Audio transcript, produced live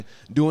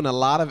doing a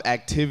lot of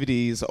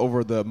activities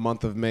over the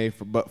month of May.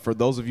 But for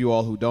those of you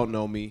all who don't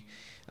know me,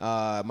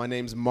 my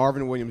name's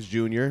Marvin Williams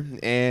Jr.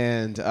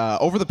 And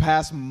over the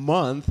past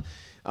month,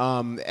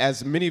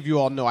 as many of you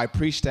all know, I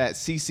preached at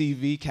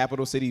CCV,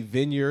 Capital City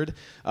Vineyard,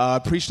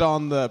 preached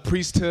on the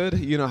priesthood,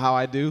 you know how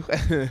I do.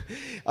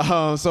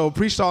 So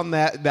preached on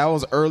that. That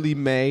was early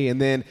May.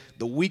 And then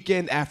the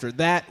weekend after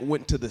that,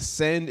 went to the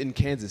Send in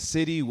Kansas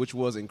City, which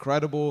was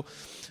incredible.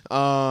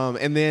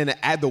 And then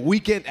at the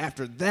weekend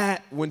after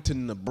that, went to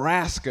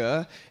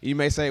Nebraska. You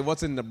may say,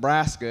 "What's in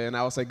Nebraska?" And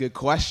I would say, "Good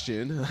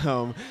question."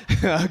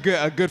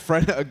 A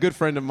good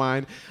friend of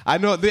mine. I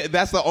know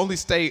that's the only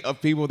state of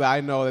people that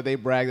I know that they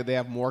brag that they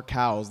have more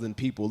cows than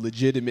people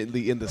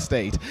legitimately in the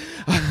state.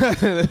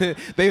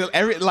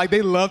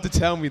 They love to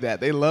tell me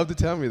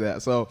that.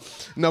 So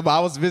no, but I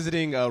was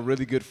visiting a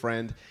really good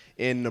friend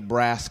in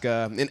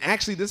Nebraska. And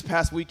actually this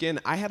past weekend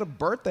I had a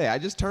birthday. I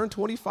just turned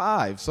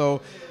 25.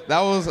 So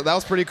that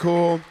was pretty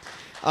cool.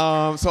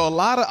 So a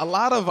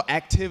lot of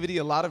activity,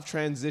 a lot of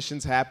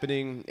transitions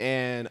happening,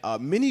 and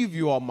many of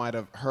you all might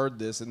have heard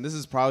this, and this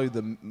is probably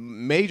the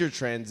major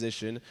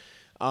transition.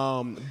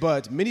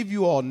 But many of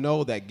you all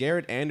know that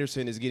Garrett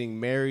Anderson is getting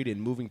married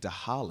and moving to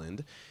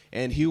Holland,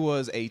 and he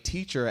was a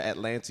teacher at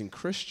Lansing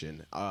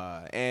Christian,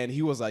 and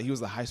he was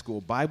a high school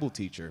Bible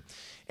teacher.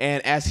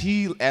 And as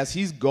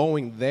he's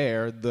going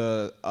there,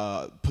 the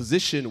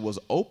position was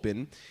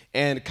open,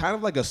 and kind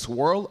of like a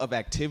swirl of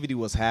activity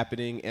was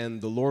happening, and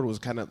the Lord was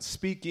kind of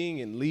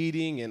speaking and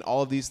leading and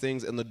all of these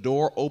things, and the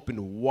door opened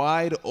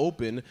wide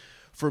open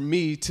for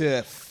me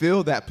to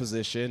fill that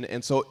position.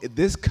 And so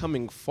this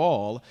coming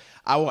fall,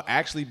 I will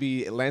actually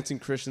be Lansing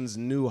Christian's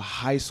new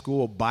high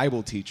school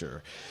Bible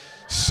teacher.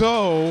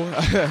 So,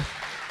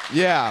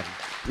 yeah.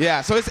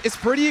 So it's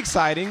pretty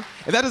exciting.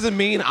 And that doesn't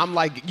mean I'm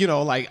like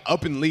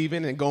up and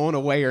leaving and going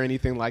away or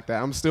anything like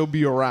that. I'm still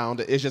be around.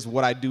 It's just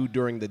what I do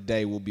during the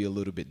day will be a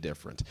little bit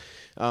different.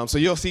 So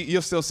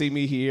you'll still see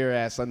me here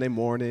at Sunday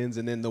mornings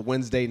and then the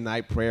Wednesday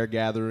night prayer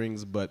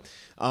gatherings. But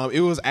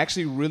it was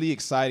actually really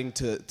exciting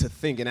to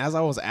think. And as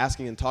I was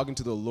asking and talking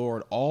to the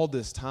Lord all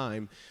this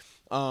time,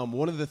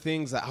 one of the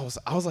things that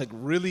I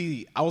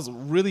was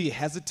really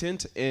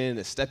hesitant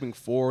in stepping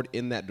forward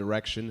in that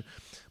direction.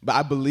 But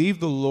I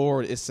believe the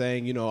Lord is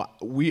saying,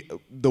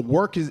 the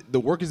work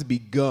is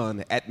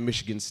begun at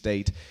Michigan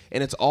State,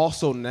 and it's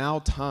also now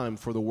time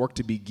for the work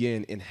to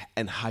begin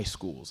in high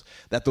schools.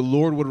 That the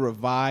Lord would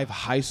revive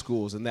high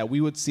schools, and that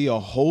we would see a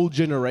whole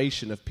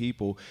generation of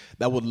people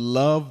that would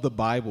love the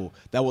Bible,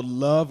 that would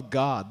love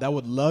God, that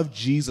would love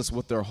Jesus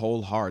with their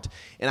whole heart.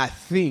 And I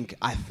think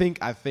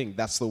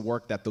that's the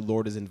work that the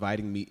Lord is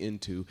inviting me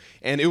into.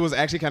 And it was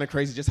actually kind of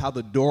crazy just how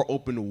the door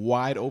opened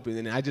wide open,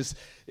 and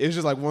it was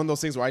just like one of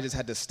those things where I just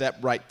had to step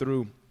right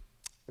through.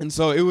 And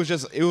so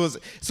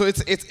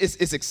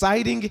it's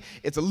exciting.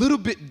 It's a little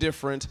bit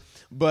different,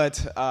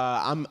 but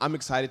I'm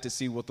excited to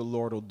see what the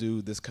Lord will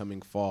do this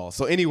coming fall.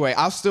 So anyway,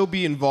 I'll still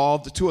be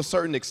involved to a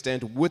certain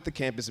extent with the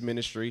campus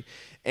ministry,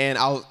 and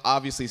I'll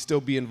obviously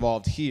still be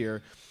involved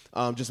here.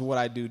 Just what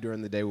I do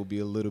during the day will be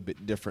a little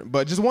bit different.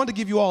 But just wanted to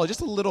give you all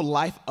just a little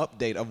life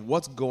update of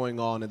what's going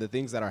on and the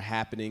things that are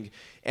happening,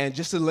 and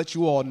just to let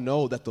you all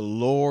know that the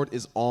Lord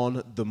is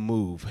on the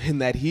move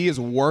and that he is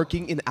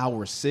working in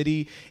our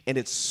city, and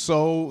it's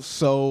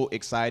so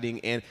exciting.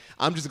 And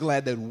I'm just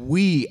glad that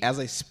we as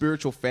a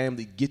spiritual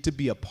family get to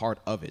be a part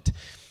of it.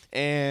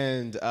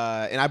 And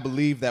I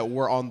believe that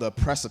we're on the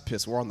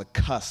precipice, we're on the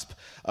cusp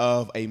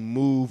of a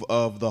move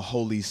of the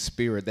Holy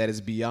Spirit that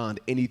is beyond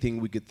anything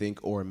we could think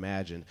or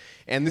imagine.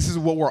 And this is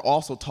what we're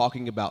also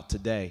talking about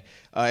today.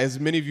 As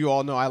many of you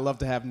all know, I love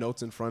to have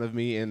notes in front of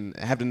me and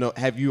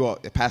have you all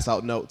pass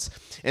out notes.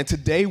 And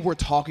today we're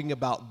talking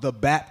about the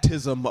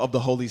baptism of the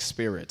Holy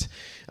Spirit.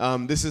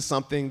 This is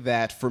something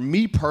that for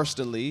me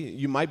personally,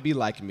 you might be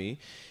like me,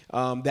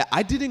 that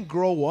I didn't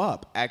grow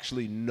up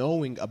actually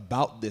knowing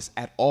about this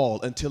at all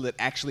until it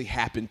actually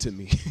happened to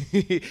me.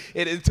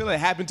 Until it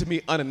happened to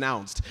me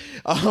unannounced.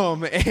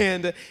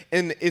 And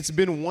it's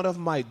been one of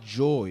my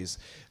joys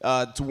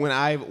when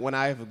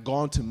I've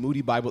gone to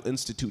Moody Bible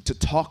Institute to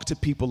talk to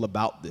people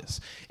about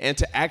this and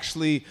to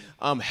actually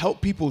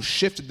help people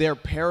shift their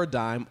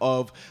paradigm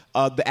of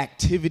the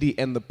activity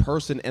and the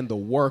person and the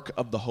work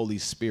of the Holy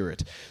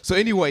Spirit. So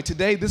anyway,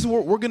 today this is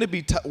what we're going to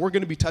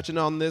be touching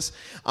on this.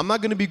 I'm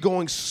not going to be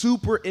going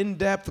super in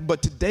depth,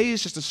 but today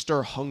is just to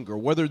stir hunger.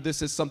 Whether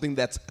this is something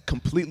that's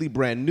completely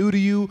brand new to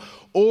you,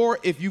 or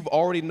if you've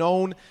already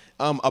known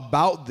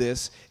about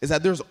this, is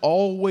that there's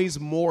always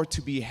more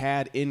to be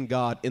had in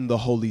God, in the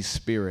Holy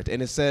Spirit.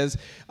 And it says,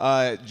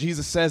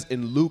 Jesus says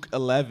in Luke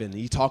 11,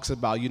 he talks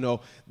about,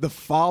 the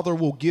Father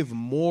will give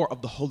more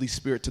of the Holy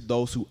Spirit to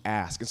those who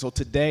ask. And so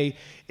today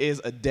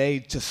is a day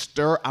to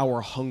stir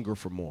our hunger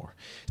for more,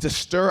 to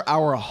stir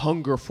our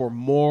hunger for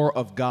more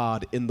of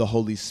God in the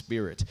Holy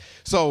Spirit.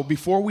 So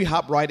before we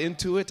hop right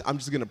into it, I'm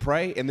just going to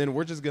pray, and then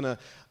we're just going to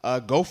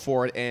go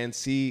for it and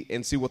see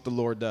what the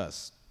Lord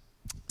does.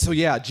 So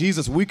yeah,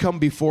 Jesus, we come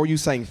before you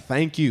saying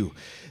thank you.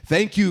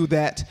 Thank you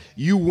that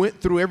you went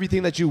through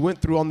everything that you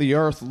went through on the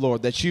earth,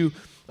 Lord, that you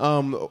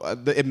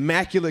the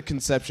Immaculate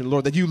Conception,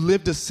 Lord, that you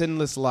lived a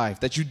sinless life,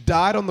 that you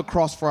died on the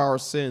cross for our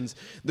sins,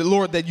 that,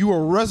 Lord, that you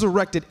were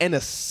resurrected and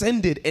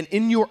ascended, and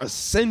in your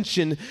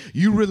ascension,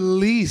 you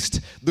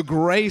released the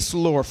grace,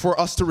 Lord, for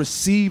us to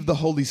receive the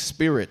Holy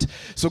Spirit.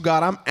 So,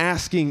 God, I'm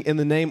asking in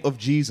the name of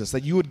Jesus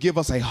that you would give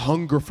us a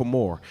hunger for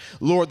more.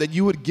 Lord, that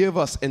you would give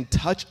us and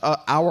touch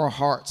our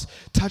hearts,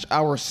 touch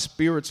our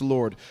spirits,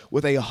 Lord,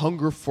 with a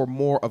hunger for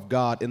more of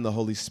God in the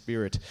Holy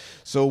Spirit.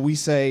 So we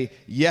say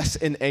yes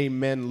and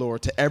amen,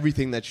 Lord, to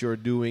everything that you're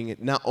doing,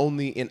 not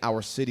only in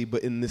our city,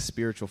 but in this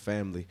spiritual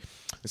family.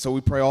 And so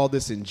we pray all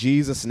this in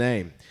Jesus'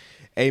 name.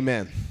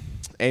 Amen.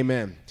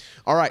 Amen.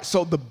 All right,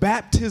 so the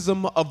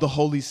baptism of the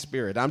Holy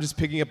Spirit. I'm just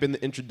picking up in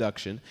the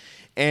introduction.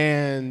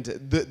 And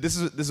this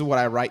is what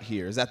I write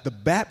here, is that the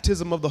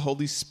baptism of the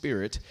Holy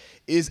Spirit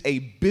is a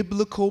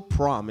biblical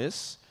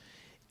promise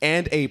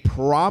and a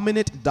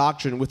prominent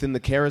doctrine within the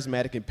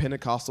charismatic and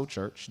Pentecostal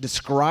church,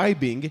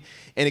 describing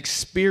an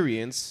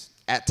experience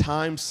at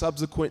times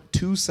subsequent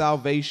to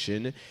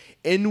salvation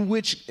in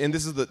which, and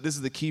this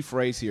is the key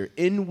phrase here,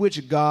 in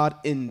which God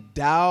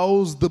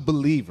endows the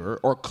believer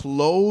or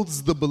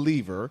clothes the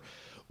believer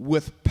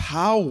with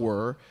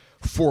power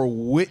for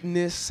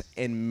witness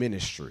and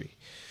ministry.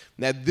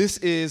 Now, this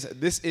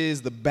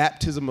is the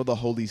baptism of the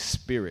Holy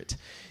Spirit.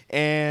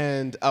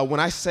 And when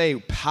I say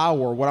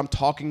power, what I'm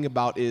talking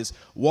about is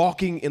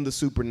walking in the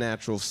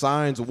supernatural,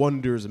 signs,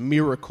 wonders,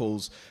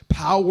 miracles,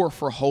 power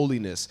for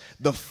holiness,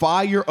 the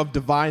fire of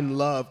divine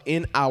love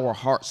in our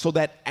hearts, so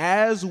that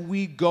as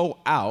we go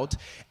out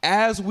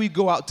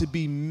to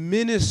be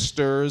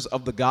ministers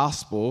of the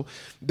gospel,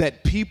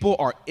 that people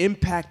are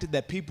impacted,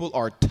 that people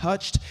are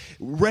touched,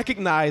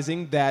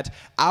 recognizing that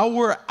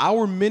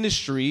our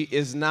ministry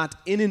is not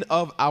in and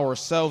of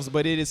ourselves,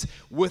 but it is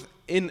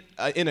in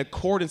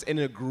accordance, in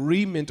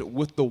agreement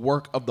with the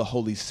work of the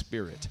Holy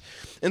Spirit.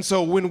 And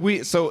so when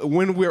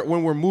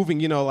we're moving,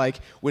 like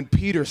when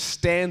Peter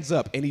stands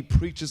up and he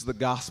preaches the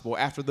gospel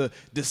after the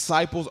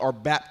disciples are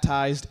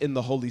baptized in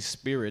the Holy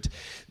Spirit,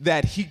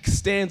 that he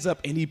stands up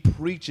and he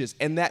preaches,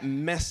 and that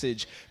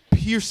message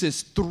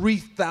pierces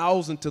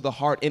 3,000 to the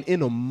heart, and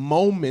in a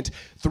moment,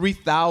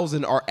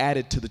 3,000 are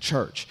added to the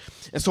church.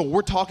 And so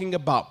we're talking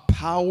about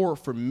power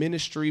for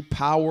ministry,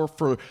 power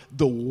for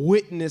the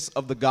witness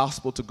of the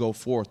gospel to go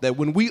forth. That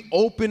when we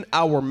open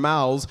our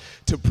mouths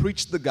to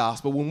preach the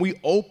gospel, when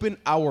we open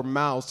our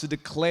mouths to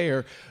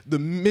declare the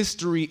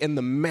mystery and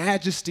the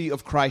majesty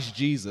of Christ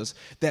Jesus,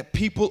 that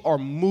people are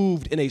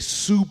moved in a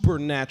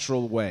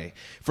supernatural way.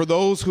 For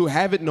those who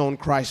haven't known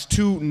Christ,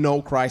 to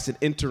know Christ and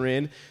enter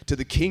into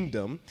the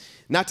kingdom.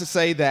 Not to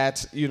say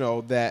that,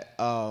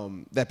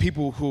 that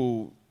people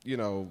who,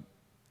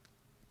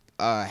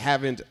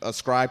 haven't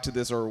ascribed to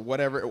this or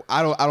whatever.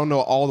 I don't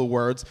know all the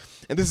words.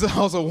 And this is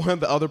also one of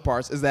the other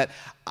parts, is that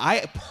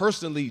I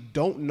personally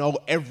don't know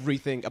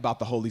everything about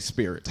the Holy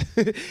Spirit.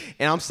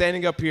 And I'm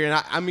standing up here,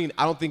 and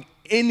I don't think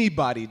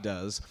anybody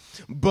does,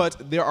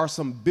 but there are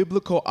some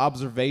biblical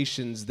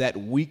observations that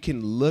we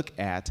can look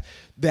at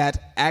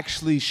that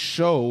actually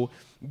show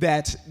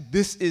that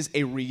this is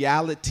a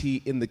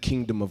reality in the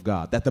kingdom of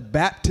God, that the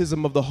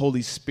baptism of the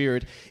Holy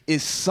Spirit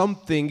is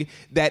something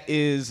that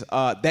is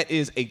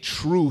a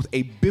truth,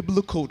 a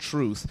biblical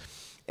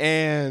truth.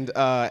 And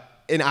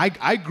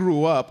I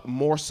grew up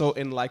more so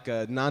in like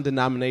a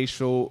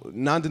non-denominational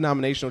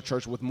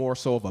church with more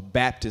so of a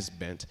Baptist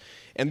bent.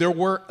 And there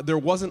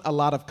wasn't a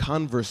lot of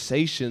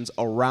conversations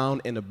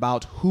around and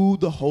about who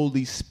the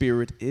Holy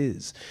Spirit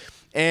is.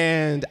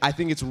 And I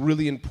think it's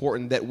really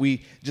important that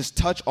we just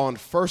touch on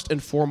first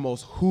and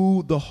foremost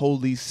who the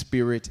Holy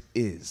Spirit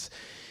is.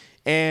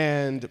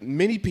 And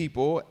many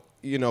people,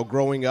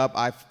 growing up,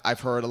 I've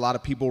heard a lot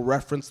of people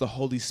reference the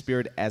Holy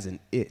Spirit as an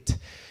it.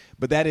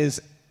 But that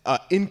is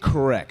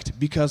incorrect,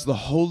 because the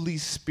Holy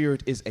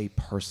Spirit is a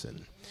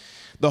person.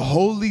 The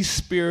Holy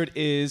Spirit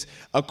is,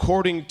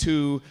 according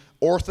to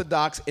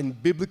Orthodox and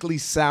biblically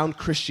sound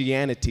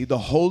Christianity, the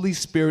Holy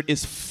Spirit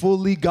is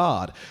fully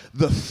God,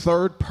 the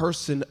third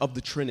person of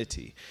the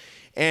Trinity.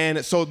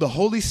 And so the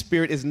Holy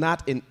Spirit is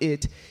not an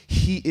it,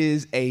 he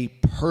is a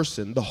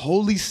person. The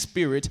Holy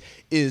Spirit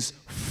is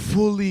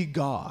fully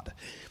God.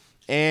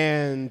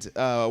 And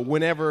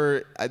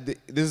whenever,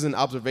 this is an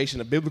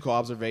observation, a biblical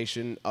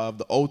observation of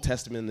the Old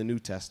Testament and the New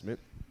Testament,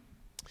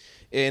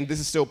 and this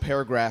is still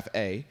paragraph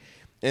A.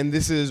 And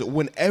this is,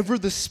 whenever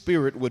the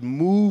Spirit would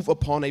move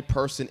upon a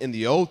person in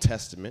the Old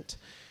Testament,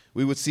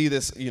 we would see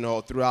this,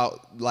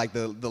 throughout like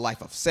the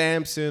life of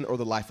Samson or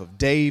the life of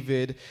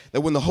David,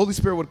 that when the Holy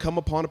Spirit would come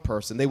upon a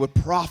person, they would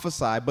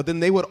prophesy, but then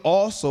they would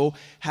also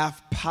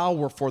have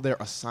power for their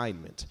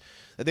assignment.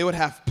 That they would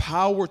have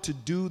power to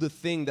do the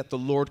thing that the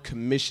Lord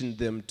commissioned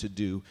them to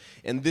do.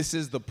 And this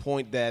is the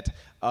point that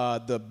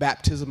the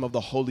baptism of the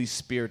Holy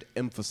Spirit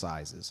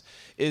emphasizes,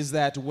 is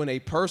that when a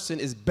person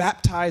is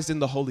baptized in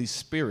the Holy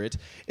Spirit,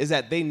 is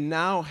that they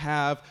now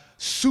have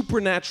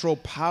supernatural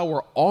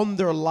power on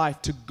their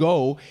life to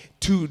go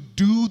to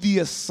do the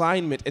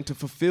assignment and to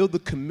fulfill the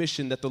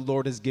commission that the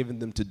Lord has given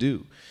them to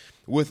do,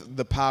 with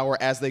the power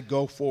as they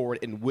go forward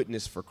and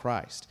witness for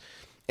Christ.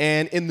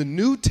 And in the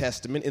New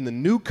Testament, in the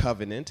New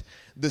Covenant,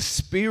 the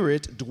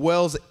Spirit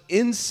dwells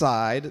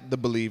inside the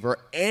believer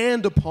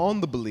and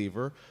upon the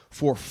believer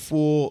for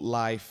full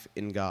life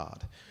in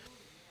God.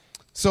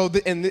 So,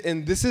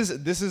 this is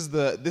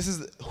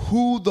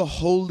who the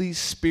Holy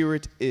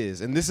Spirit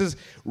is, and this is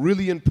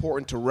really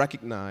important to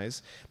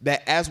recognize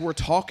that as we're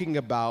talking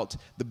about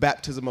the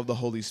baptism of the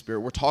Holy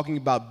Spirit, we're talking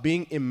about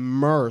being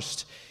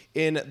immersed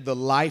in the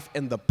life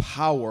and the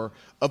power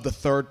of the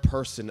third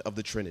person of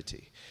the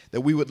Trinity.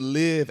 That we would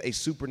live a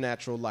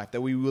supernatural life,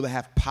 that we would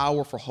have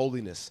power for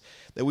holiness,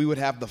 that we would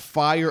have the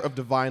fire of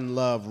divine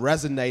love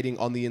resonating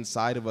on the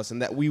inside of us,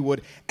 and that we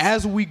would,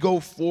 as we go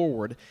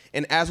forward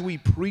and as we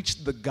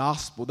preach the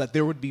gospel, that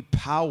there would be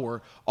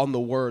power on the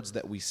words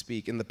that we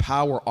speak and the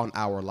power on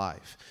our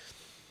life.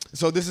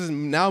 So this is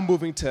now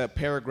moving to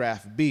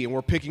paragraph B, and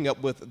we're picking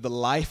up with the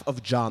life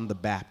of John the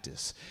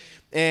Baptist.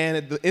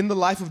 And in the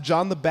life of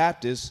John the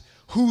Baptist,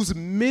 whose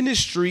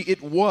ministry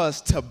it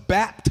was to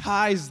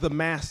baptize the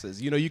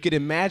masses. You could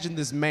imagine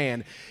this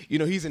man,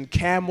 he's in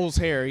camel's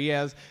hair. He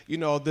has,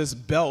 this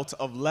belt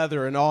of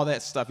leather and all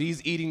that stuff.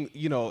 He's eating,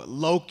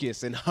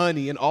 locusts and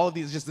honey and all of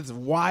these, just this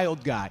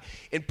wild guy.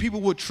 And people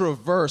would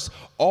traverse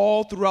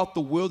all throughout the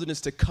wilderness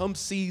to come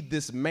see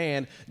this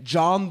man,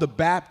 John the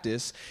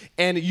Baptist.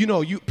 And,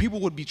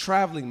 people would be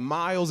traveling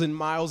miles and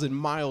miles and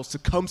miles to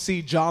come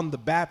see John the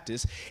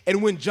Baptist.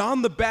 And when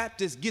John the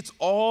Baptist gets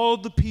all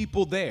the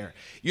people there,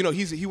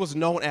 he was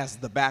known as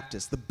the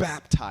Baptist, the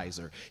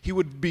baptizer. He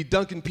would be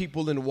dunking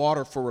people in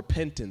water for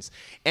repentance.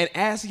 And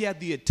as he had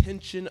the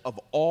attention of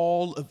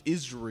all of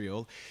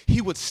Israel,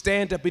 he would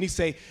stand up and he'd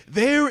say,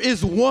 there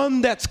is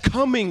one that's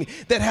coming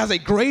that has a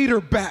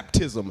greater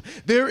baptism.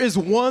 There is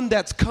one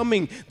that's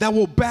coming that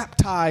will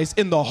baptize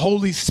in the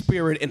Holy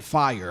Spirit and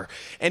fire.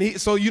 And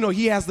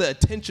he has the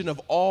attention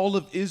of all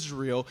of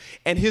Israel,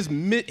 and his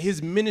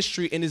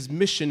ministry and his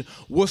mission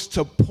was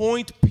to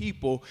point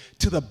people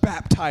to the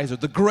baptizer,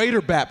 the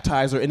greater baptizer,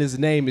 and his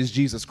name is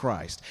Jesus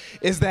Christ.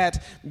 Is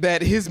that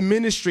his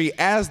ministry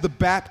as the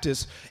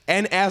Baptist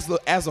and as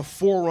a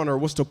forerunner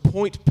was to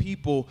point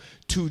people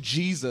to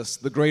Jesus,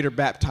 the greater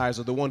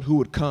baptizer, the one who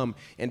would come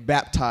and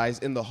baptize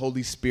in the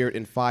Holy Spirit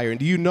and fire. And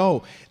do you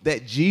know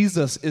that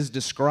Jesus is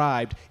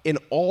described in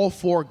all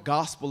four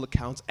gospel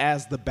accounts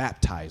as the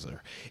baptizer?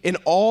 In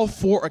all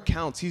four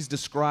accounts, he's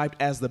described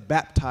as the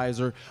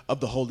baptizer of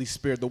the Holy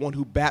Spirit, the one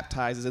who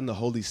baptizes in the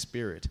Holy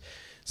Spirit.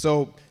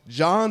 So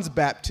John's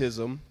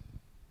baptism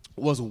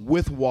was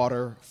with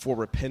water for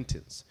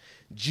repentance.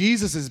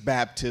 Jesus'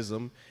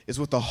 baptism is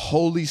with the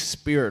Holy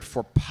Spirit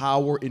for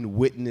power in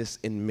witness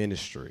and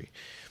ministry.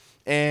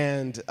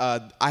 And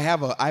I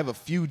have a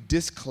few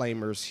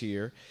disclaimers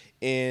here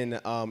in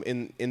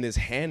this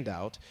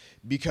handout,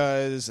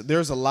 because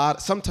there's a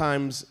lot.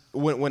 Sometimes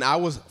when I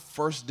was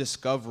first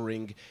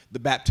discovering the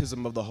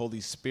baptism of the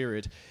Holy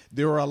Spirit,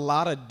 there were a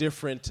lot of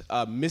different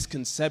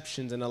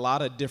misconceptions and a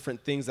lot of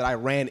different things that I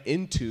ran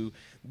into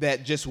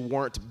that just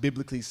weren't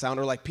biblically sound,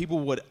 or like people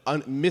would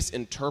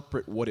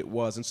misinterpret what it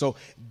was. And so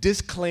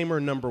disclaimer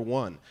number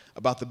one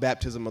about the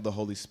baptism of the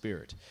Holy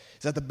Spirit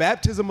is that the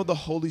baptism of the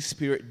Holy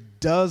Spirit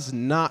does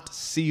not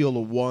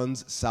seal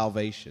one's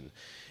salvation.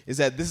 Is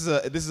that this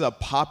is a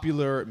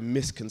popular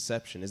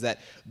misconception, is that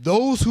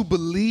those who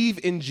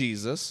believe in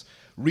Jesus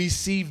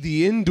receive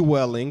the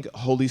indwelling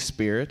Holy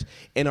Spirit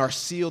and are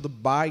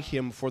sealed by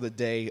him for the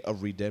day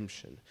of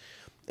redemption.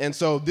 And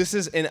so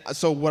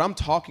what I'm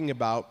talking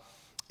about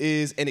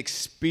is an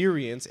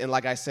experience, and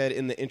like I said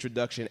in the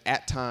introduction,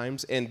 at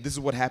times, and this is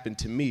what happened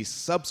to me,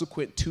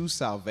 subsequent to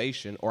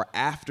salvation or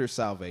after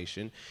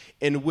salvation,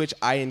 in which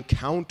I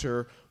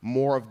encounter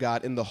more of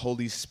God in the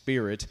Holy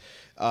Spirit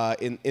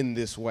in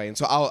this way. And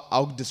so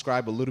I'll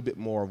describe a little bit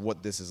more of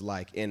what this is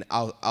like, and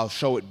I'll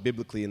show it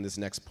biblically in this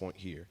next point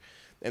here.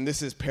 And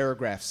this is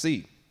paragraph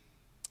C,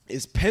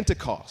 is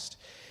Pentecost,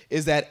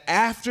 is that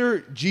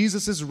after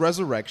Jesus'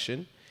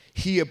 resurrection,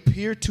 he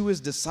appeared to his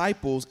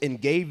disciples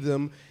and gave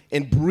them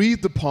and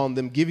breathed upon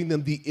them, giving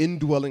them the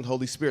indwelling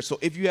Holy Spirit. So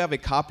if you have a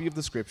copy of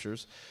the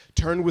scriptures,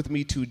 turn with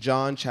me to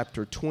John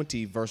chapter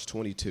 20, verse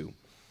 22.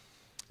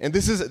 And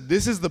this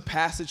is the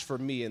passage for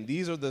me, and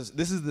these were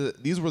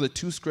the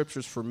two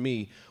scriptures for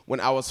me when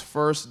I was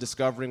first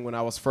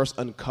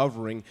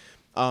uncovering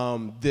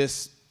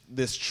this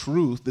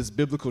truth, this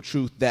biblical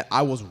truth, that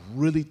I was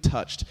really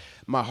touched.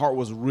 My heart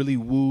was really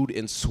wooed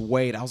and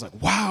swayed. I was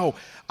like, wow,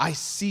 I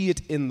see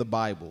it in the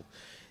Bible.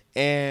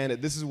 And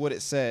this is what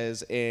it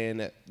says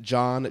in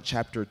John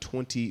chapter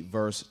 20,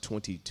 verse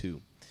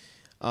 22.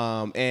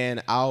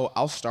 And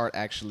I'll start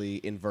actually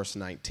in verse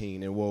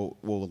 19, and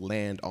we'll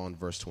land on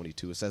verse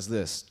 22. It says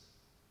this: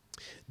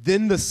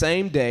 Then the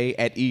same day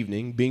at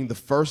evening, being the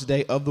first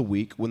day of the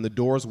week, when the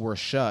doors were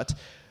shut,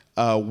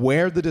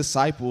 where the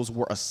disciples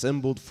were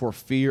assembled for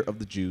fear of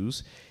the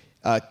Jews,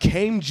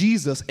 came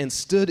Jesus and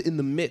stood in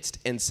the midst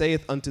and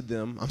saith unto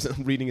them,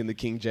 I'm reading in the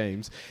King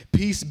James,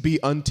 peace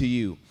be unto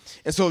you.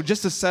 And so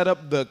just to set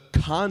up the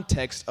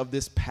context of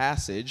this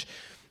passage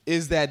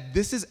is that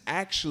this is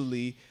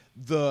actually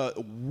the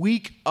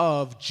week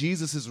of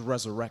Jesus'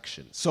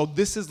 resurrection. So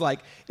this is I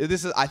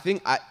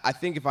think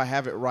if I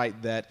have it right,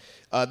 that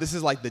this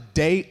is like the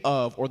day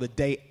of or the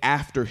day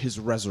after his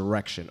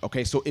resurrection.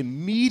 Okay, so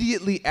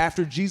immediately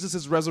after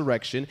Jesus'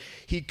 resurrection,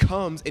 he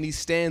comes and he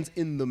stands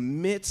in the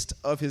midst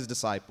of his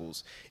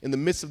disciples,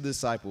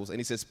 and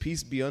he says,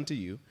 "Peace be unto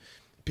you."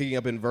 Picking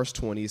up in verse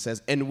 20, it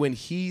says, "And when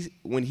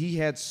he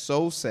had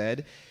so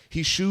said,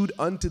 he shewed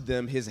unto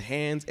them his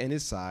hands and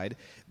his side.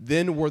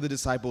 Then were the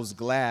disciples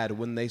glad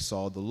when they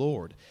saw the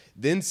Lord.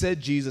 Then said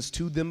Jesus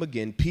to them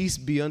again, Peace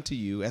be unto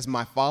you. As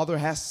my Father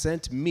hath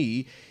sent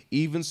me,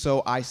 even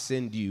so I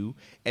send you.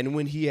 And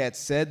when he had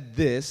said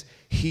this,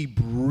 he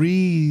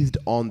breathed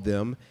on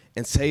them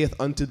and saith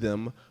unto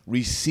them,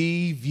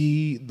 Receive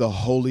ye the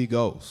Holy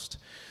Ghost."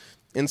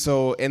 And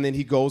then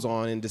he goes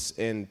on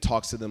and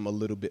talks to them a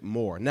little bit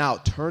more. Now,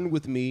 turn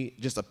with me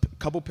just a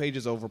couple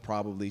pages over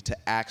probably to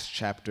Acts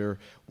chapter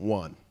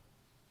 1.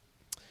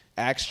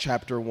 Acts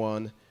chapter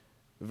 1,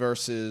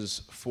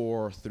 verses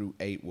 4 through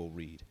 8 we'll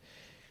read.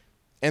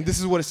 And this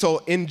is so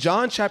in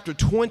John chapter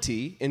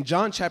 20,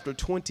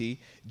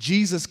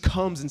 Jesus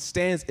comes and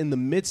stands in the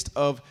midst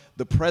of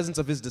the presence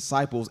of his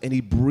disciples, and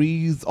he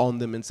breathes on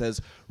them and says,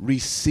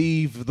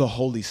 Receive the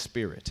Holy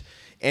Spirit.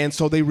 And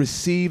so they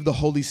receive the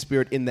Holy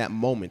Spirit in that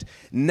moment.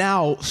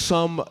 Now,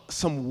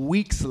 some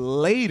weeks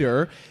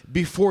later,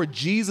 before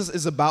Jesus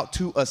is about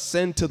to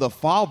ascend to the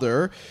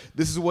Father,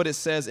 this is what it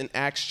says in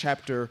Acts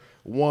chapter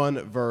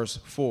 1, verse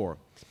 4.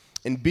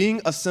 "And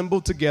being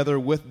assembled together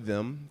with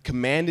them,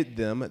 commanded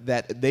them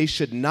that they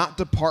should not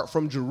depart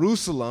from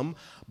Jerusalem,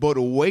 but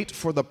wait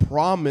for the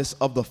promise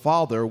of the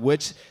Father,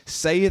 which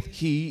saith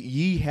he,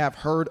 Ye have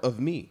heard of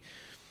me.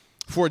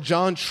 For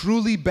John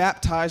truly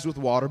baptized with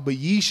water, but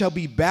ye shall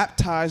be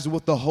baptized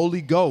with the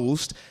Holy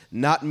Ghost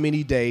not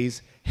many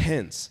days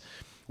hence.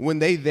 When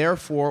they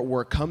therefore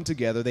were come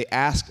together, they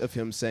asked of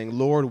him, saying,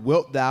 Lord,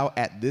 wilt thou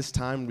at this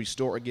time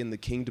restore again the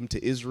kingdom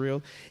to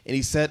Israel? And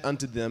he said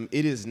unto them,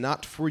 It is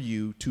not for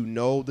you to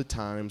know the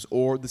times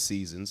or the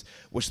seasons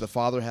which the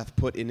Father hath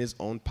put in his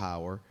own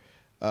power,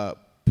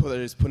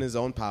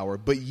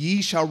 but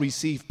ye shall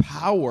receive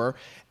power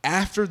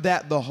after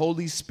that the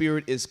Holy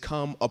Spirit is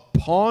come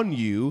upon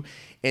you,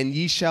 and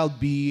ye shall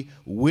be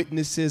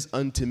witnesses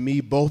unto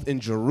me both in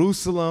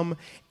Jerusalem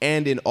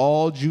and in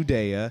all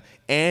Judea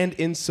and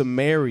in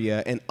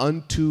Samaria and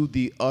unto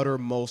the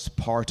uttermost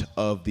part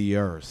of the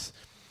earth."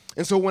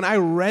 And so when I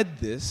read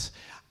this,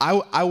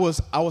 I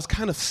was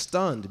kind of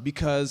stunned,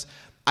 because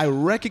I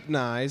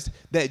recognized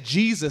that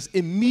Jesus,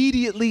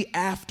 immediately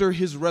after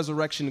his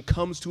resurrection,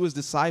 comes to his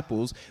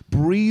disciples,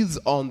 breathes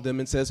on them,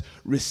 and says,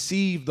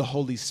 Receive the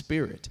Holy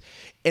Spirit.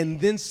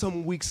 And then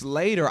some weeks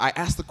later, I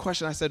asked the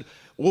question, I said,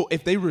 well,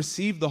 if they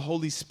received the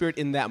Holy Spirit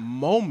in that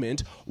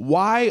moment,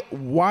 why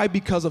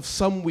because of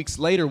some weeks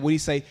later would he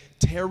say,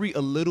 tarry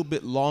a little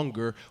bit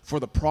longer for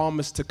the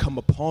promise to come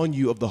upon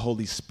you of the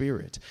Holy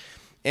Spirit?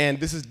 And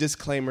this is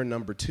disclaimer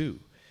number 2.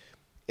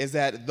 Is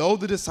that though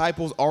the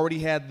disciples already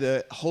had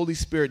the Holy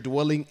Spirit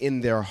dwelling in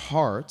their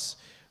hearts,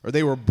 or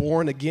they were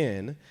born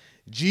again,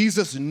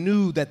 Jesus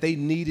knew that they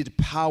needed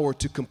power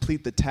to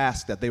complete the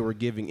task that they were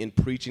giving in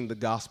preaching the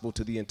gospel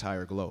to the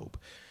entire globe.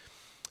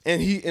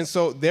 And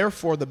so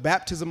therefore the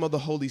baptism of the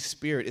Holy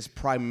Spirit is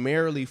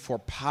primarily for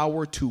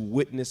power to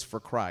witness for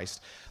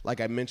Christ,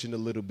 like I mentioned a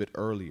little bit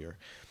earlier.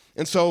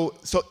 And so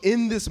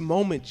in this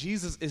moment,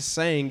 Jesus is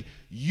saying,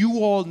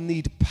 you all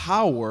need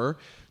power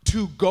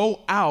to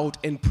go out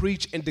and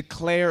preach and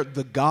declare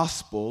the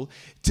gospel.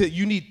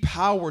 You need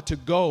power to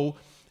go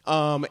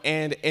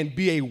and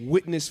be a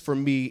witness for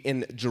me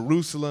in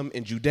Jerusalem,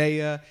 in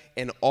Judea,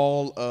 and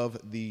all of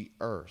the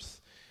earth.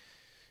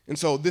 And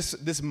so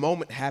this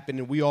moment happened,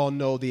 and we all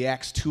know the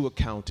Acts 2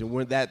 account, and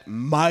when that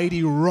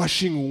mighty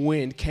rushing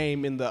wind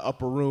came in the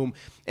upper room,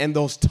 and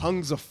those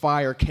tongues of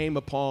fire came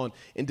upon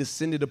and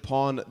descended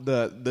upon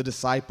the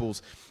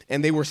disciples,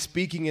 and they were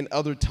speaking in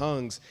other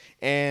tongues,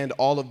 and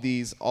all of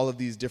these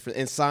different,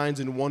 and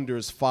signs and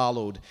wonders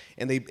followed,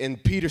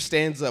 and Peter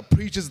stands up,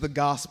 preaches the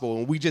gospel,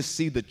 and we just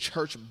see the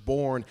church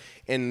born,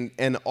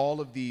 and all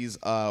of these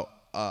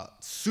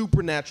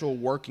supernatural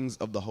workings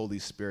of the Holy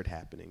Spirit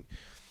happening.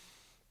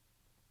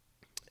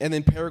 And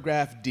then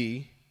paragraph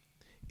D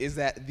is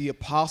that the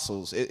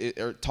apostles,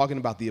 talking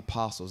about the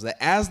apostles, that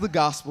as the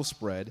gospel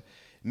spread,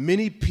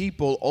 many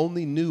people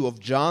only knew of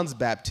John's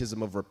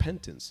baptism of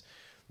repentance.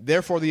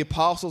 Therefore, the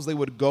apostles, they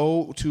would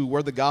go to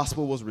where the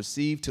gospel was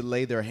received to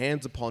lay their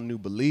hands upon new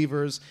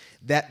believers,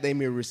 that they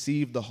may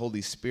receive the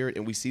Holy Spirit.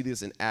 And we see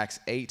this in Acts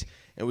 8,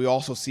 and we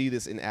also see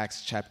this in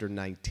Acts chapter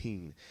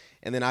 19.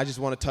 And then I just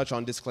want to touch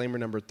on disclaimer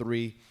number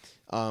 3.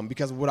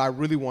 Because what I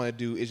really want to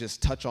do is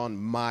just touch on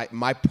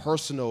my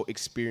personal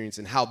experience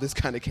and how this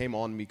kind of came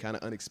on me kind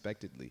of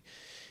unexpectedly.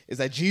 Is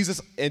that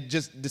Jesus, and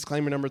just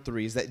disclaimer number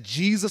 3, is that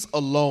Jesus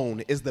alone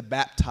is the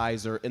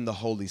baptizer in the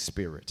Holy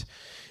Spirit.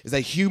 Is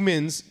that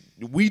humans,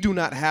 we do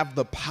not have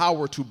the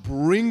power to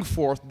bring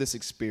forth this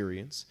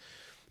experience.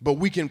 but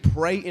we can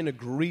pray in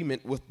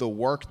agreement with the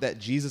work that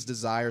Jesus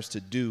desires to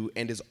do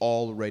and is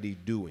already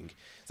doing.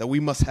 So we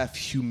must have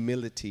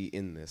humility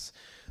in this.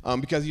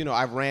 Because,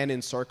 I've ran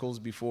in circles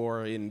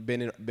before and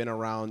been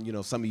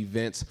around, some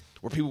events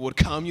where people would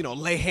come,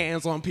 lay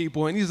hands on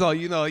people, and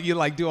you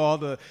like do all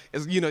the,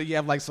 you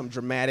have like some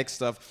dramatic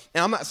stuff.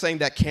 And I'm not saying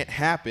that can't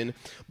happen,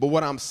 but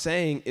what I'm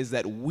saying is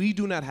that we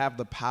do not have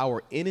the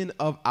power in and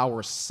of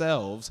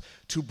ourselves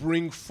to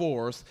bring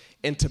forth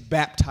and to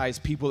baptize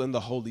people in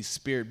the Holy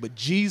Spirit. But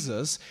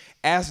Jesus,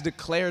 as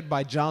declared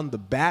by John the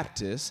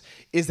Baptist,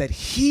 is that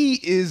he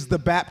is the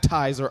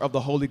baptizer of the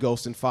Holy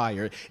Ghost and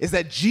fire, is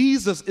that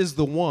Jesus is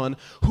the one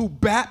who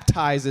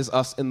baptizes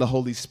us in the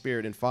Holy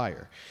Spirit and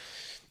fire.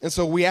 And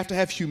so we have to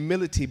have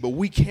humility, but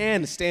we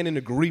can stand in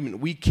agreement.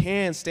 We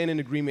can stand in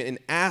agreement and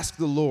ask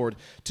the Lord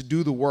to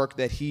do the work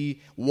that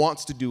he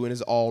wants to do and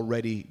is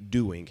already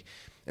doing.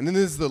 And then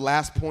this is the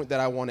last point that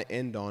I want to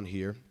end on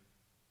here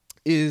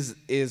is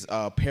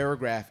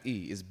paragraph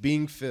E, is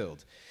being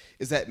filled.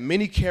 Is that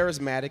many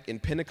charismatic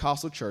and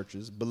Pentecostal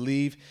churches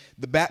believe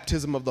the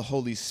baptism of the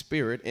Holy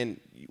Spirit, and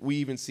we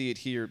even see it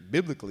here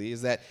biblically,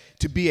 is that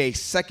to be a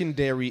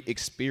secondary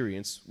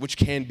experience, which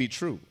can be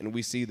true. And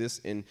we see this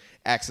in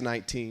Acts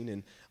 19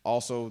 and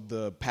also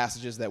the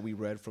passages that we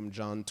read from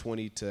John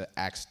 20 to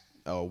Acts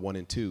 1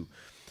 and 2.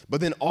 But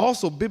then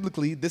also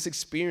biblically, this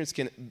experience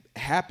can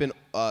happen,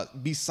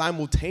 be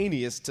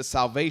simultaneous to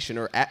salvation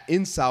or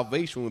in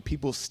salvation when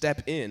people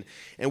step in.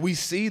 And we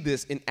see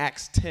this in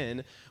Acts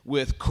 10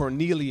 with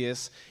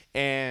Cornelius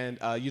and,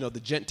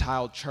 the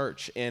Gentile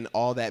church and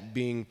all that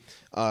being,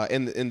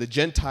 and the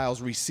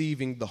Gentiles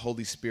receiving the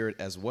Holy Spirit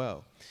as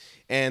well.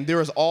 And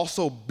there is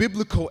also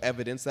biblical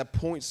evidence that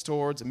points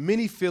towards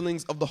many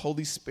fillings of the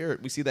Holy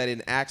Spirit. We see that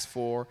in Acts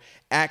 4,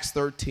 Acts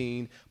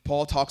 13.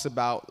 Paul talks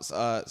about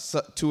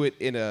to it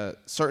in a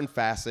certain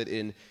facet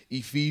in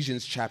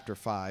Ephesians chapter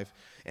 5.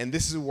 And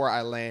this is where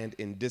I land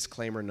in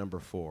disclaimer number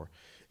 4,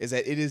 is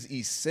that it is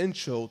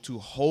essential to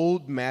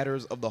hold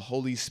matters of the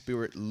Holy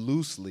Spirit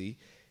loosely,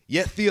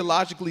 yet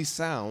theologically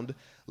sound,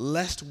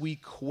 lest we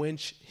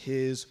quench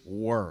his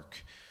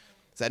work.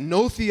 That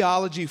no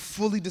theology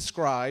fully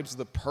describes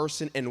the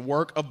person and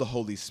work of the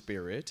Holy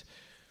Spirit,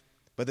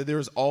 but that there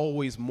is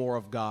always more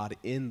of God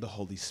in the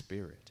Holy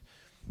Spirit.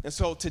 And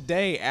so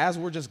today, as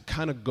we're just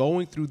kind of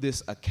going through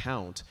this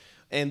account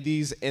and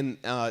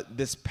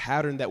this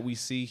pattern that we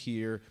see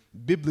here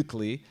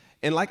biblically,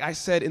 and like I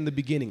said in the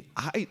beginning,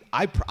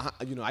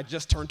 I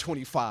just turned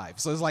 25,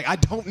 so it's like I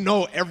don't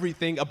know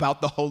everything about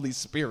the Holy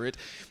Spirit,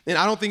 and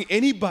I don't think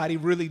anybody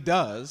really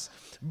does.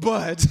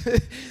 But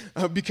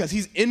because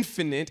he's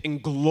infinite in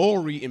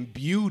glory and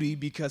beauty,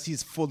 because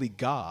he's fully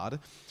God,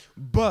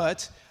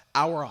 but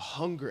our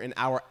hunger and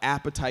our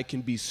appetite can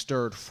be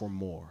stirred for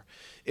more.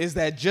 Is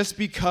that just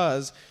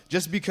because,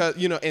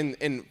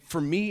 and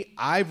for me,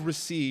 I've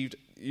received,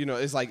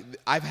 it's like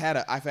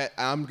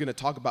I'm going to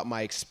talk about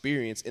my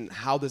experience and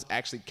how this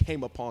actually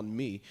came upon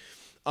me.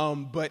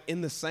 But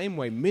in the same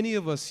way, many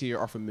of us here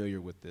are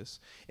familiar with this,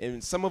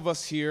 and some of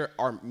us here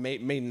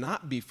may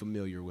not be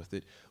familiar with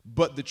it.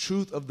 But the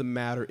truth of the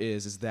matter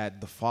is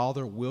that the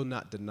Father will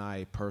not deny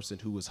a person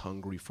who is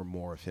hungry for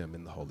more of him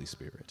in the Holy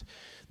Spirit.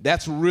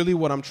 That's really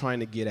what I'm trying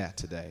to get at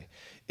today,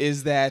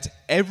 is that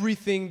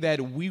everything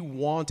that we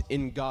want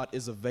in God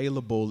is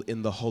available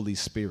in the Holy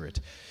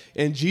Spirit.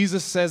 And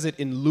Jesus says it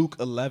in Luke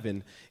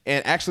 11.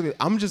 And actually,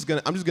 I'm just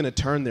gonna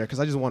turn there because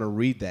I just want to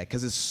read that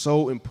because it's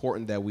so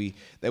important that we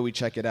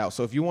check it out.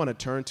 So if you want to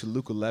turn to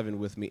Luke 11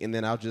 with me, and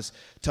then I'll just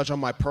touch on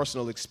my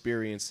personal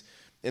experience,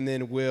 and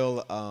then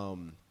we'll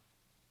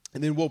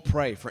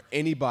pray for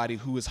anybody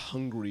who is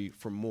hungry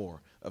for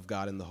more of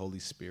God and the Holy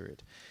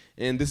Spirit.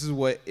 And this is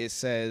what it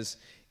says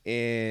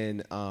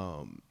in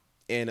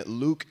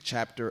Luke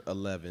chapter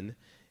 11,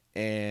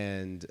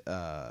 and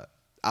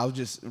I'll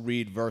just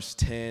read verse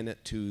 10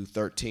 to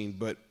 13,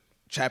 but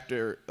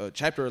chapter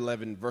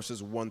 11,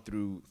 verses 1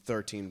 through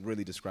 13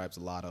 really describes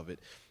a lot of it.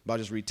 But I'll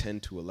just read 10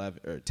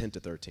 to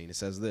 13. It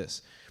says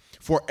this: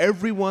 For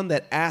everyone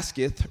that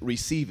asketh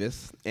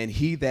receiveth, and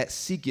he that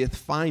seeketh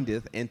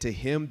findeth, and to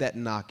him that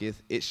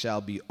knocketh it shall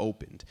be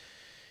opened.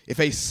 If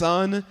a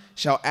son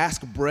shall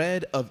ask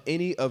bread of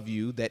any of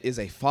you that is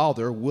a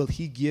father, will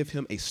he give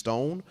him a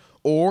stone?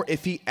 Or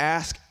if he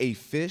ask a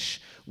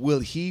fish, will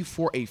he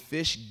for a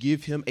fish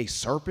give him a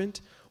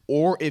serpent?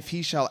 Or if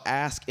he shall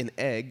ask an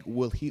egg,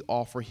 will he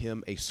offer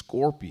him a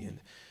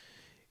scorpion?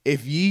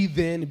 If ye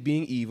then,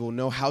 being evil,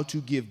 know how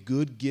to give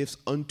good gifts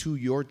unto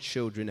your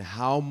children,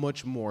 how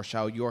much more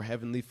shall your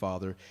heavenly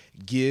Father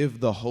give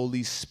the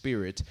Holy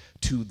Spirit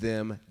to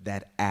them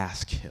that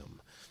ask him?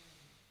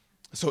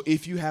 So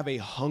if you have a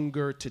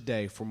hunger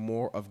today for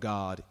more of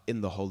God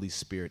in the Holy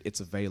Spirit,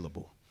 it's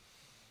available.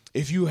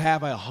 If you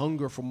have a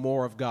hunger for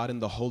more of God in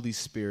the Holy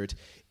Spirit,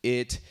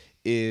 it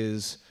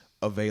is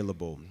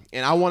available.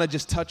 And I want to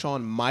just touch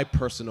on my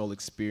personal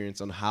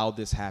experience on how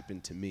this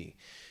happened to me.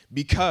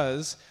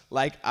 Because,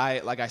 like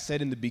I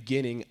said in the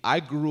beginning, I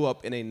grew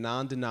up in a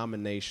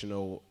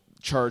non-denominational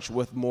church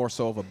with more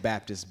so of a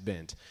Baptist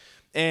bent.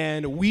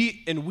 And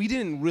we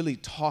didn't really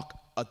talk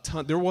a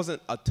ton. There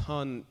wasn't a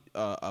ton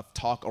of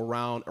talk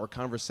around or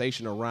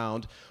conversation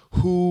around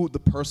who the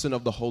person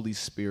of the Holy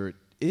Spirit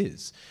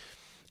is.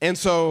 And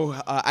so,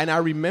 and I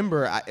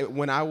remember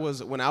when I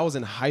was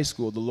in high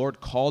school, the Lord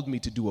called me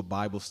to do a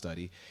Bible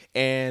study,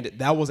 and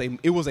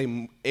it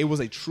was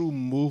a true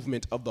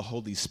movement of the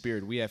Holy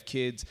Spirit. We had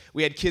kids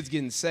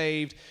getting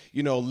saved,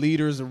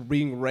 leaders are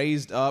being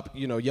raised up,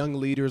 young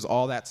leaders,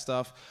 all that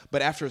stuff.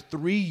 But after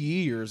 3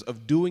 years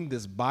of doing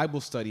this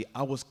Bible study,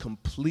 I was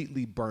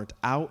completely burnt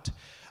out.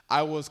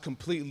 I was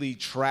completely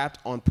trapped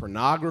on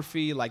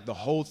pornography, like the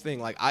whole thing.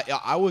 Like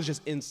I was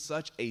just in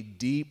such a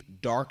deep,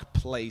 dark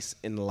place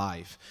in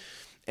life.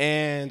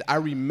 And I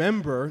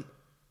remember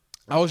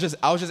I was just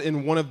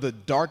in one of the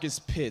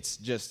darkest pits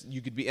just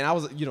you could be. And I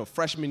was,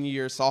 freshman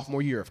year,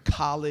 sophomore year of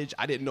college.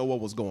 I didn't know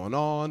what was going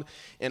on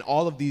and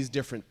all of these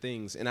different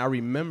things. And I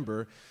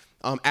remember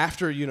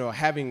after,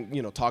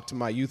 having, talked to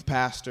my youth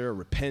pastor,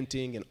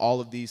 repenting and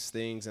all of these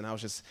things, and I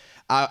was just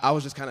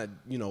kind of,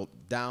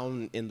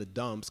 down in the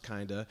dumps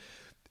kind of.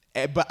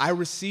 But I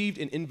received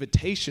an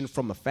invitation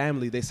from a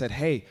family. They said,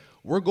 hey,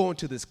 we're going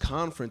to this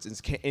conference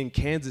in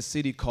Kansas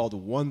City called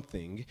One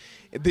Thing.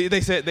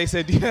 They said, do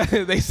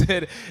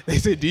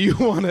you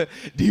want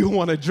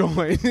to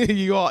join?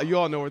 you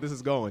all know where this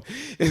is going.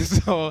 And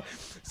so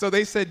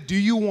they said, do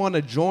you want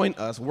to join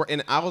us?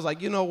 And I was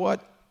like, you know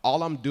what?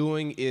 All I'm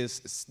doing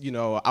is,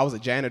 I was a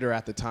janitor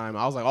at the time.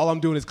 I was like, all I'm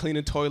doing is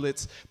cleaning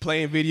toilets,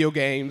 playing video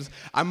games.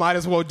 I might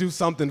as well do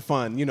something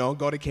fun,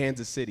 go to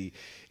Kansas City.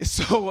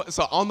 So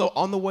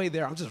on the way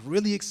there, I'm just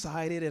really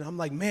excited, and I'm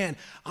like, man,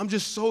 I'm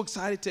just so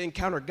excited to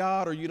encounter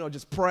God, or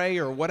just pray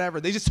or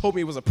whatever. They just told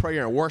me it was a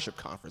prayer and worship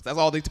conference. That's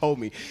all they told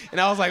me, and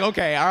I was like,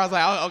 okay.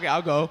 Okay,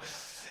 I'll go.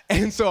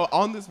 And so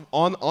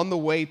on the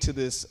way to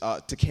this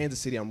to Kansas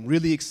City, I'm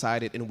really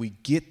excited, and we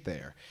get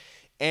there.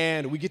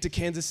 And we get to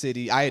Kansas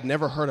City. I had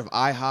never heard of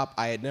IHOP.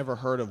 I had never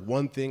heard of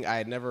One Thing. I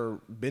had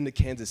never been to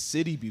Kansas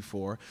City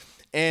before.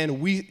 And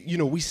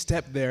we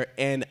stepped there,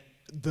 and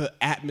the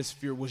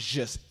atmosphere was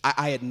just,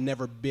 I had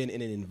never been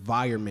in an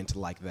environment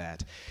like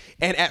that.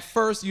 And at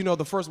first,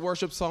 the first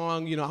worship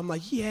song, I'm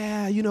like,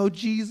 yeah,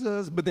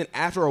 Jesus. But then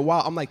after a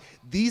while, I'm like,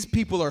 these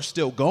people are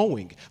still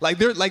going.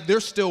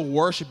 They're still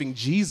worshiping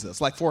Jesus,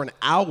 for an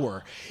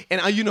hour. And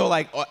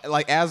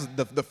as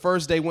the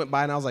first day went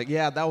by, and I was like,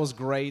 yeah, that was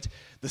great.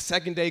 The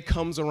second day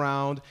comes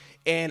around,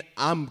 and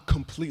I'm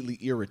completely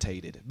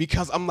irritated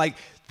because I'm like,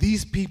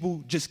 these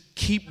people just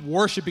keep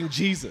worshiping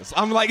Jesus.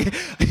 I'm like,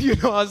 I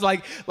was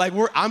like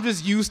I'm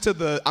just used to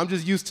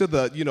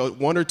the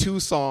one or two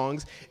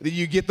songs that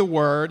you get the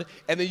word,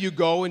 and then you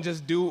go and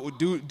just do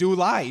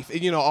life,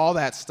 and all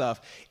that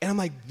stuff. And I'm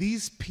like,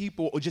 these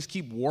people just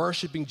keep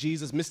worshiping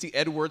Jesus. Misty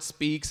Edwards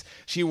speaks,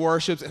 she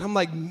worships, and I'm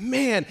like,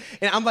 man.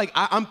 And I'm like,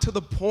 I'm to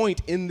the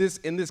point in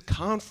this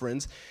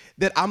conference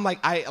that I'm like,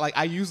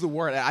 I use the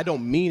word, I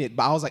don't mean it,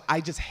 but I was like,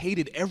 I just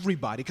hated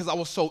everybody because I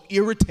was so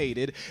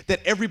irritated that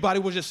everybody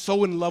was just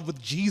so in love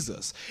with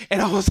Jesus.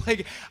 And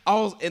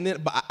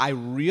but I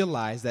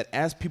realized that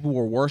as people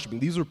were worshiping,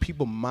 these were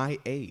people my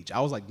age. I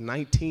was like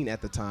 19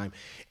 at the time,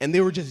 and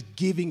they were just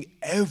giving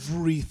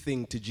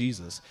everything to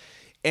Jesus.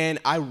 And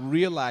I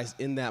realized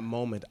in that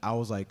moment, I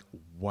was like,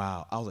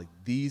 wow. I was like,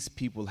 these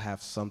people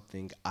have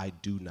something I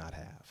do not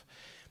have.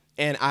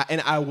 And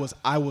I was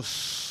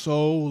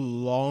so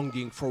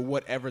longing for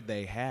whatever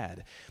they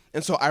had.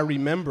 And so I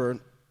remember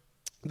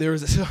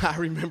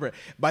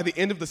by the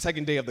end of the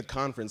second day of the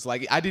conference, I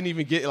didn't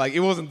even get, it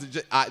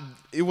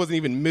wasn't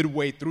even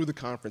midway through the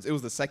conference. It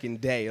was the second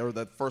day, or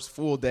the first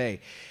full day.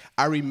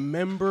 I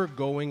remember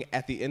going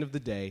at the end of the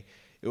day.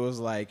 It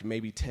was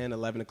maybe 10,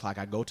 11 o'clock.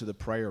 I go to the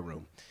prayer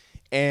room.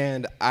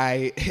 And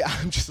I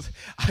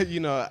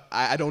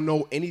don't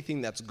know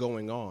anything that's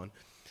going on.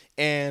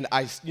 And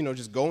I,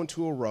 just go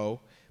into a row,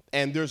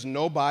 and there's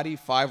nobody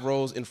 5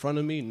 rows in front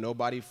of me,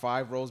 nobody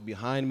 5 rows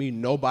behind me,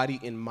 nobody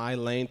in my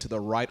lane to the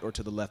right or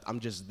to the left. I'm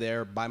just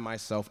there by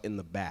myself in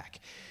the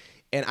back.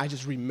 And I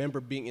just remember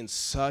being in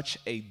such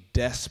a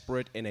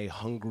desperate and a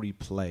hungry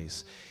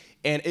place.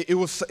 And it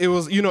was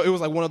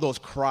like one of those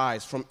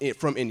cries from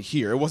in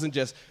here. It wasn't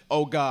just,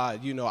 oh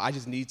God, I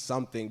just need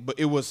something, but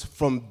it was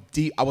from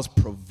deep. I was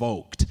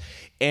provoked.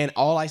 And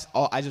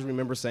I just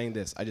remember saying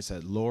this. I just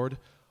said, Lord,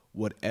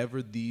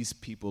 whatever these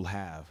people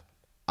have,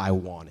 I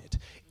want it.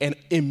 And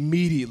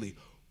immediately,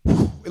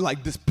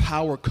 this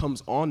power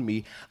comes on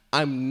me.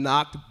 I'm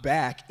knocked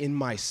back in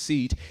my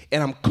seat,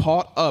 and I'm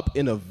caught up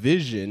in a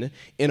vision,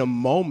 in a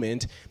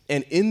moment.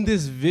 And in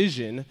this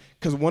vision,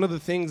 because one of the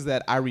things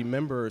that I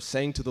remember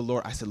saying to the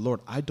Lord, I said, Lord,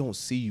 I don't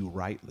see you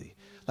rightly.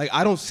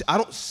 I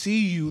don't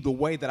see you the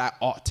way that I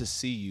ought to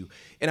see you.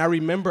 And I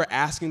remember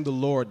asking the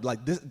Lord,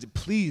 this,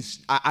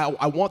 please,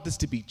 I want this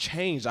to be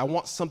changed. I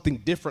want something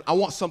different. I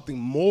want something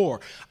more.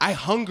 I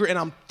hunger and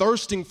I'm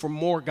thirsting for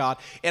more, God.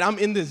 And I'm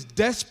in this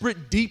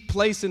desperate, deep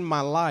place in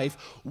my life.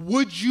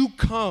 Would you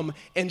come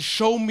and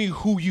show me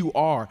who you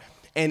are?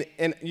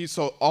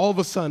 So all of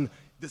a sudden,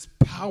 this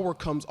power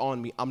comes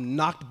on me. I'm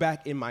knocked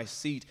back in my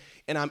seat,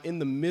 and I'm in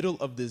the middle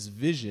of this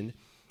vision.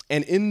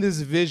 And in this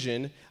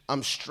vision,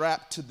 I'm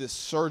strapped to this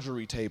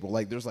surgery table.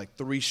 Like there's like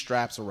 3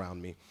 straps around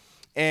me.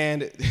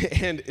 And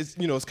it's,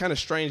 it's kind of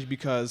strange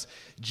because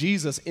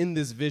Jesus in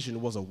this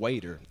vision was a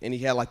waiter, and he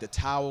had like the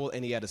towel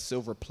and he had a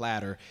silver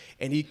platter,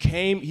 and he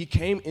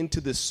came into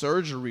the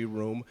surgery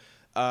room,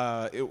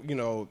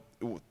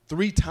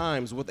 3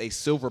 times with a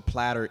silver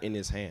platter in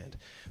his hand.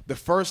 The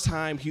first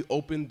time he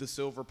opened the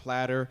silver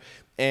platter,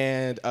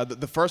 and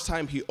the first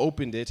time he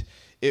opened it,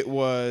 it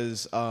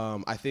was,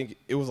 I think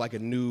it was like a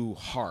new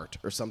heart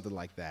or something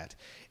like that.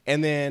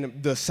 And then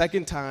the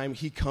second time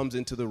he comes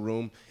into the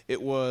room,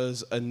 it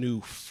was a new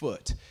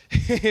foot.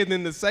 And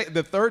then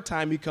the third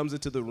time he comes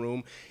into the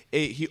room,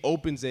 he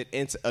opens it,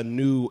 and it's a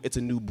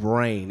new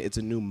brain, it's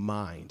a new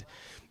mind.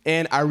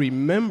 And I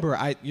remember,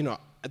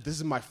 this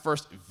is my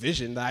first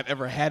vision that I've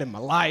ever had in my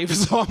life.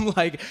 So I'm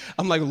like,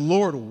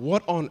 Lord,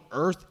 what on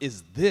earth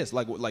is this?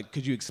 Like,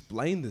 could you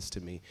explain this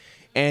to me?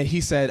 And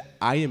he said,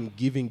 I am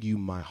giving you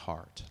my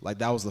heart. Like,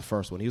 that was the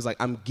first one. He was like,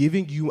 I'm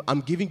giving you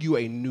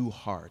a new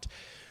heart.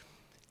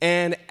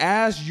 And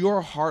as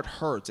your heart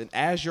hurts, and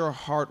as your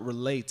heart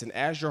relates, and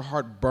as your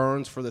heart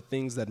burns for the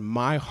things that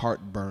my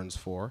heart burns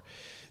for,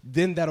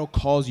 then that'll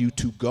cause you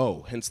to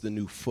go, hence the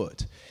new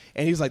foot.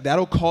 And he's like,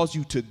 that'll cause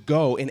you to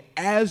go. And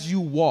as you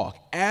walk,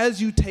 as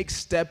you take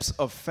steps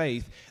of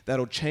faith,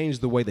 that'll change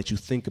the way that you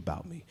think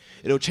about me.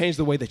 It'll change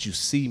the way that you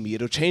see me.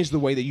 It'll change the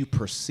way that you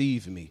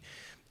perceive me.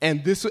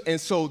 And this,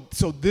 and so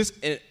this,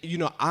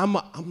 I'm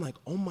like,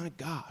 oh my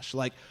gosh,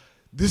 like,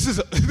 this is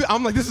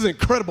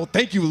incredible.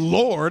 Thank you,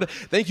 Lord.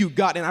 Thank you,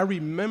 God. And I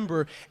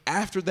remember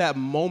after that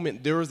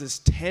moment, there was this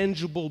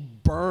tangible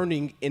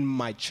burning in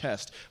my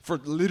chest for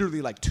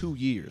literally like 2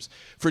 years.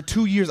 For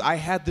 2 years, I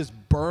had this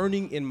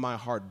burning in my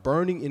heart,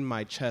 burning in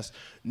my chest,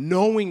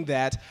 knowing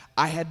that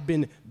I had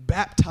been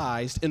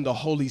baptized in the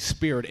Holy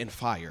Spirit and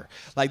fire.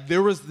 Like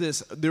there was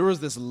this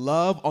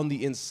love on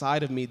the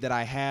inside of me that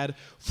I had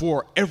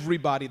for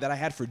everybody, that I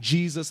had for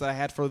Jesus, that I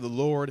had for the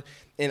Lord,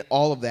 and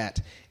all of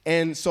that.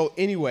 And so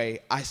anyway,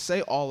 I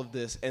say all of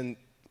this, and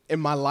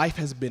my life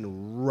has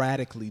been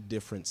radically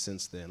different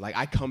since then. Like,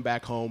 I come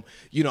back home,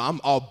 I'm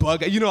all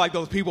bug-eyed. Like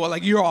those people are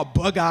like, you're all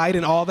bug-eyed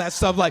and all that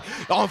stuff, like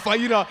on fire,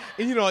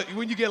 and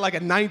when you get like a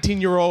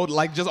 19-year-old,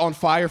 like just on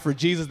fire for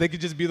Jesus, they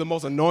could just be the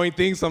most annoying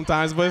thing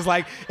sometimes, but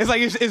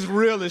it's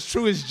real, it's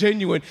true, it's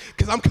genuine,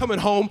 because I'm coming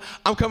home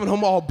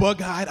all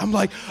bug-eyed. I'm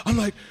like,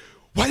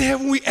 why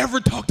haven't we ever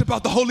talked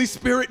about the Holy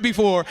Spirit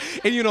before?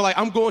 And,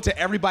 I'm going to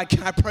everybody,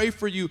 can I pray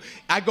for you?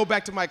 I go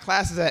back to my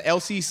classes at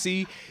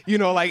LCC,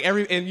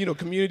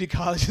 community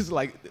colleges,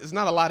 like, it's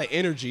not a lot of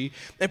energy.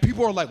 And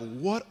people are like,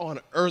 what on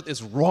earth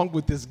is wrong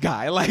with this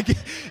guy? Like,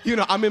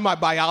 I'm in my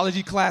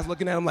biology class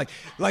looking at him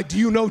like, do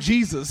you know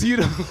Jesus?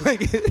 And,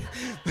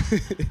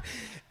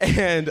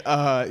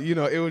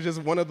 it was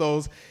just one of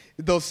those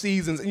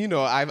seasons.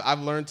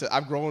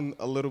 I've grown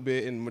a little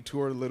bit and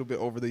matured a little bit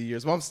over the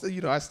years, but I'm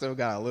still, I still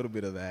got a little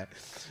bit of that.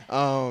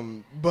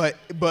 But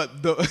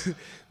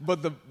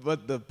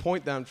the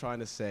point that I'm trying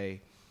to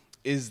say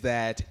is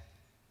that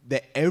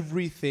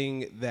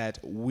everything that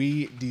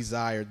we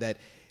desire, that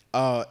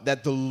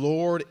the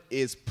Lord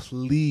is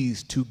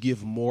pleased to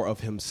give more of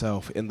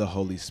himself in the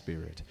Holy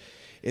Spirit,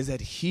 is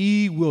that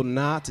he will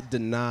not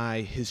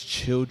deny his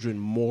children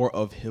more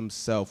of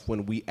himself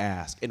when we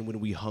ask and when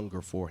we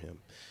hunger for him.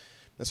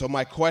 And so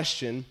my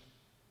question,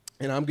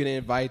 and I'm going to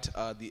invite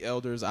the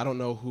elders, I don't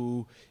know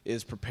who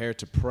is prepared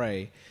to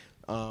pray,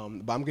 but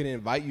I'm going to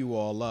invite you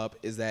all up,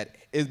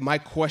 my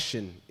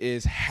question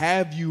is,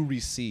 have you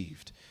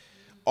received?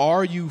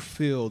 Are you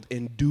filled,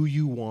 and do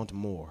you want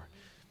more?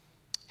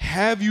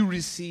 Have you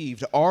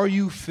received? Are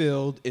you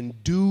filled,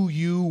 and do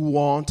you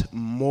want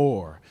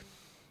more?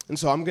 And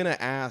so I'm going to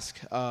ask,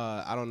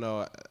 I don't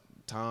know,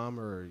 Tom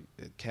or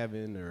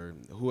Kevin or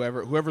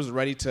whoever's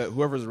ready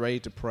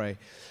to pray.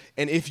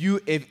 And if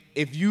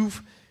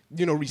you've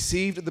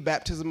received the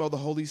baptism of the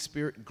Holy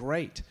Spirit,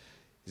 great.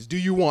 Do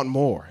you want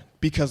more?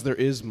 Because there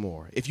is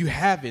more. If you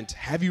haven't,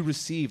 have you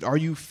received? Are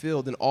you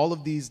filled? And all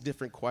of these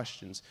different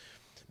questions,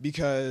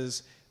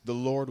 because the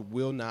Lord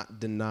will not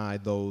deny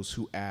those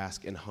who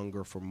ask and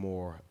hunger for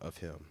more of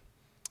him.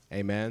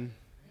 Amen.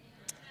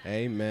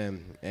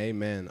 Amen.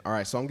 Amen. All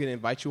right, so I'm going to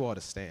invite you all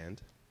to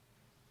stand.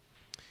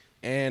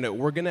 And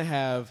we're going to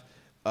have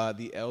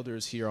the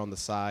elders here on the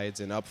sides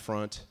and up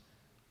front,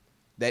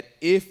 that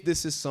if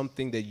this is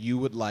something that you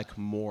would like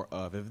more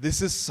of, if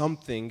this is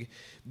something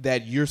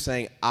that you're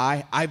saying,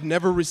 I've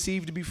never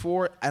received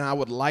before and I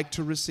would like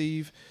to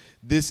receive,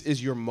 this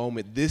is your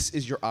moment. This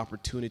is your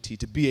opportunity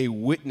to be a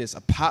witness,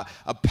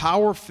 a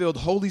power-filled,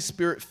 Holy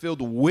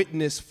Spirit-filled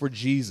witness for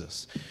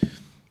Jesus.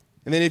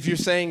 And then if you're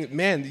saying,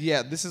 man,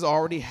 yeah, this has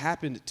already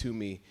happened to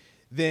me,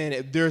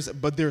 then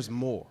there's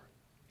more.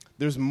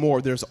 There's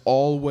more. There's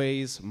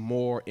always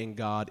more in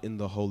God, in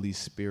the Holy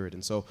Spirit.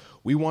 And so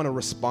we want to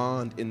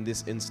respond in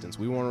this instance.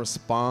 We want to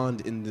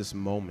respond in this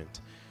moment.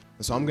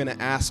 And so I'm going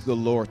to ask the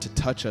Lord to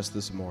touch us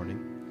this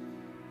morning.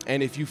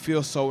 And if you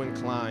feel so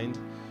inclined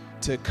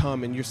to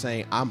come and you're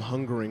saying, I'm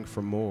hungering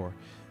for more,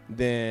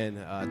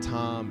 then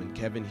Tom and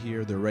Kevin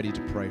here, they're ready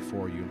to pray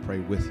for you and pray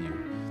with you.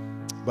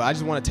 But I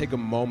just want to take a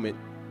moment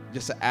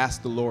just to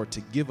ask the Lord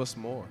to give us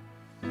more.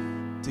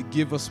 To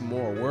give us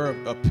more. We're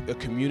a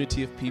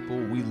community of people.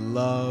 We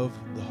love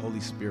the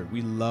Holy Spirit.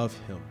 We love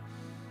him.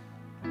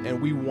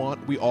 And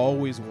we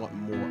always want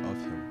more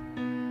of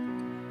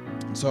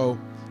him. So,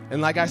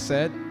 and like I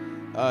said,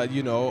 I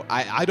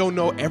don't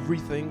know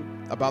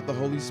everything about the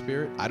Holy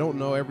Spirit. I don't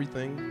know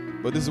everything.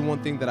 But this is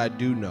one thing that I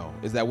do know,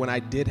 is that when I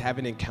did have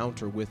an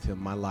encounter with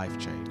him, my life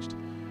changed.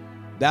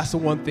 That's the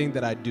one thing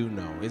that I do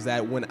know, is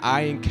that when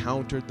I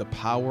encountered the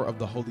power of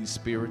the Holy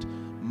Spirit,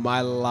 my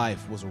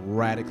life was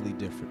radically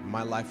different.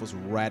 My life was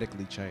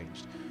radically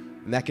changed.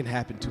 And that can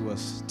happen to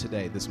us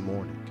today, this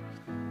morning.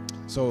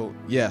 So,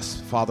 yes,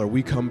 Father,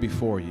 we come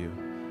before you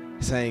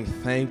saying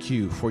thank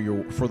you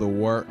for the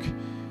work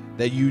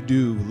that you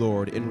do,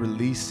 Lord, in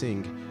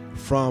releasing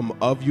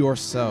of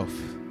yourself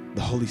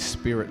the Holy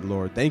Spirit,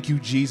 Lord. Thank you,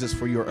 Jesus,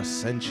 for your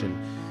ascension,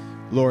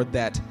 Lord,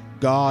 that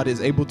God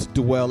is able to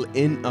dwell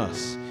in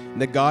us,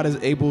 and that God is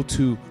able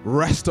to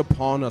rest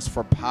upon us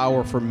for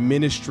power, for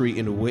ministry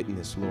and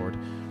witness, Lord.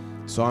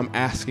 So I'm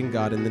asking,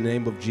 God, in the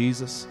name of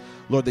Jesus,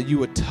 Lord, that you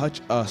would touch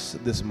us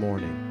this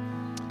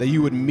morning, that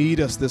you would meet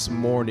us this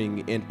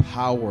morning in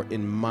power,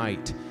 in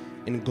might,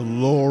 in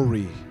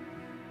glory.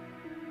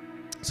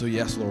 So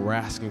yes, Lord, we're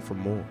asking for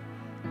more.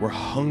 We're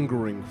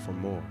hungering for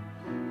more.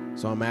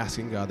 So I'm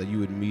asking, God, that you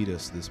would meet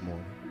us this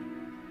morning.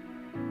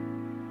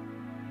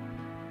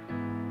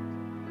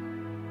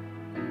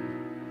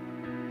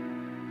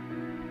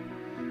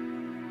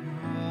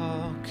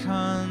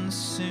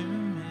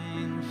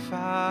 All-consuming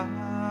fire,